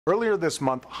Earlier this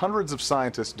month, hundreds of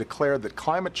scientists declared that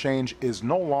climate change is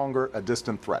no longer a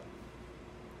distant threat.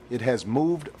 It has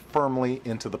moved firmly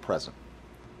into the present.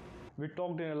 We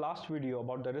talked in a last video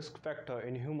about the risk factor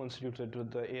in humans due to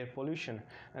the air pollution,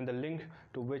 and the link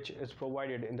to which is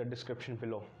provided in the description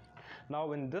below.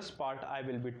 Now in this part I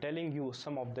will be telling you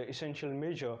some of the essential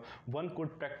measures one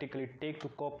could practically take to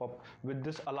cope up with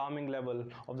this alarming level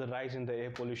of the rise in the air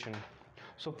pollution.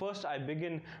 So first I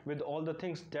begin with all the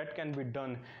things that can be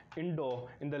done indoor,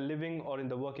 in the living or in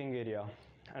the working area.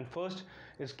 And first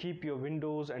is keep your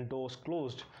windows and doors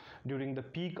closed during the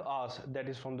peak hours, that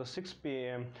is from the 6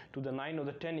 p.m. to the 9 or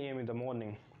the 10 a.m. in the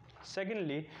morning.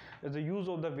 Secondly is the use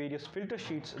of the various filter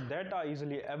sheets that are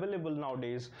easily available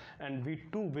nowadays, and we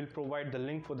too will provide the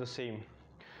link for the same.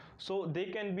 So they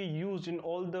can be used in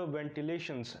all the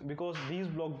ventilations because these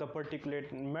block the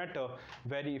particulate matter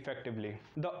very effectively.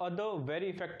 The other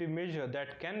very effective measure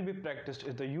that can be practiced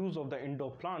is the use of the indoor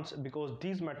plants, because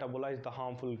these metabolize the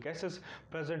harmful gases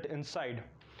present inside.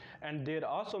 And there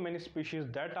are so many species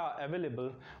that are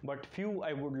available, but few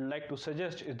I would like to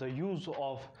suggest is the use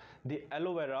of the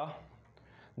aloe vera,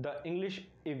 the English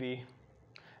ivy,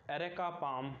 areca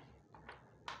palm,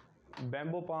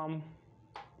 bamboo palm,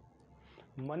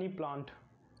 money plant,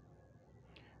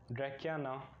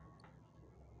 dracaena,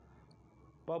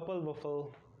 purple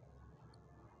waffle,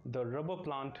 the rubber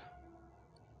plant,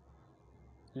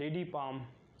 lady palm,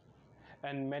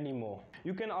 and many more.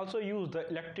 You can also use the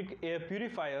electric air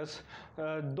purifiers,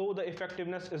 though the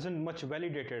effectiveness isn't much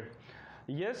validated.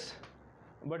 Yes,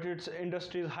 but its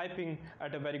industry is hyping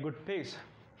at a very good pace.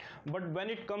 But when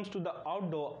it comes to the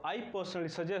outdoor, I personally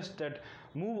suggest that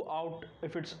move out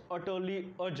if it's utterly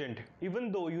urgent.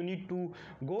 Even though you need to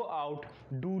go out,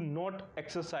 do not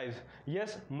exercise.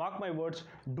 Yes, mark my words,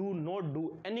 do not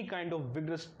do any kind of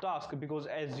vigorous task, because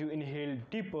as you inhale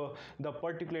deeper, the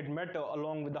particulate matter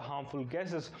along with the harmful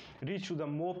gases reach to the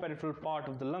more peripheral part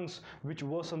of the lungs, which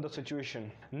worsen the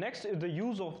situation. Next is the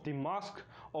use of the mask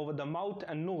over the mouth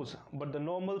and nose, but the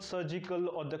normal surgical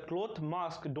or the cloth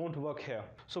mask don't work here.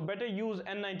 So better use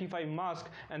N95 mask,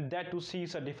 and that too CE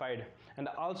certified, and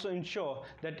also ensure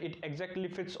that it exactly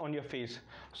fits on your face,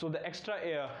 so the extra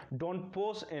air don't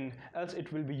pores in, else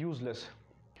it will be useless.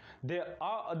 There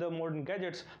are other modern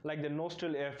gadgets like the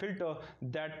nostril air filter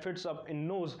that fits up in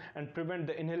nose and prevent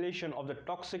the inhalation of the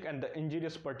toxic and the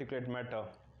injurious particulate matter.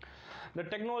 The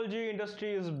technology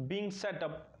industry is being set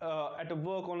up at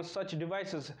work on such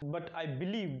devices, but I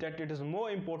believe that it is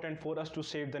more important for us to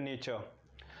save the nature.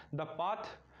 The path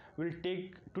we'll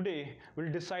take today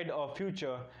will decide our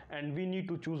future, and we need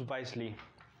to choose wisely.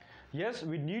 Yes,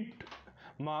 we need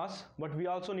Mars, but we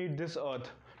also need this earth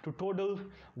to toddle,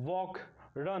 walk,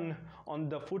 run on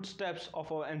the footsteps of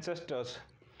our ancestors,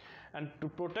 and to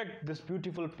protect this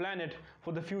beautiful planet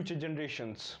for the future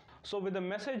generations. So with the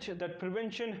message that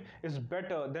prevention is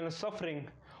better than suffering,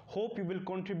 hope you will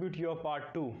contribute your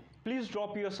part too. Please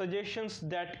drop your suggestions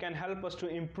that can help us to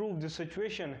improve this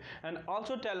situation, and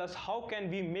also tell us how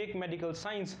can we make medical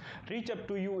science reach up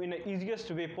to you in the easiest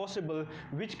way possible,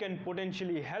 which can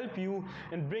potentially help you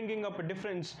in bringing up a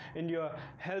difference in your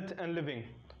health and living.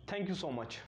 Thank you so much.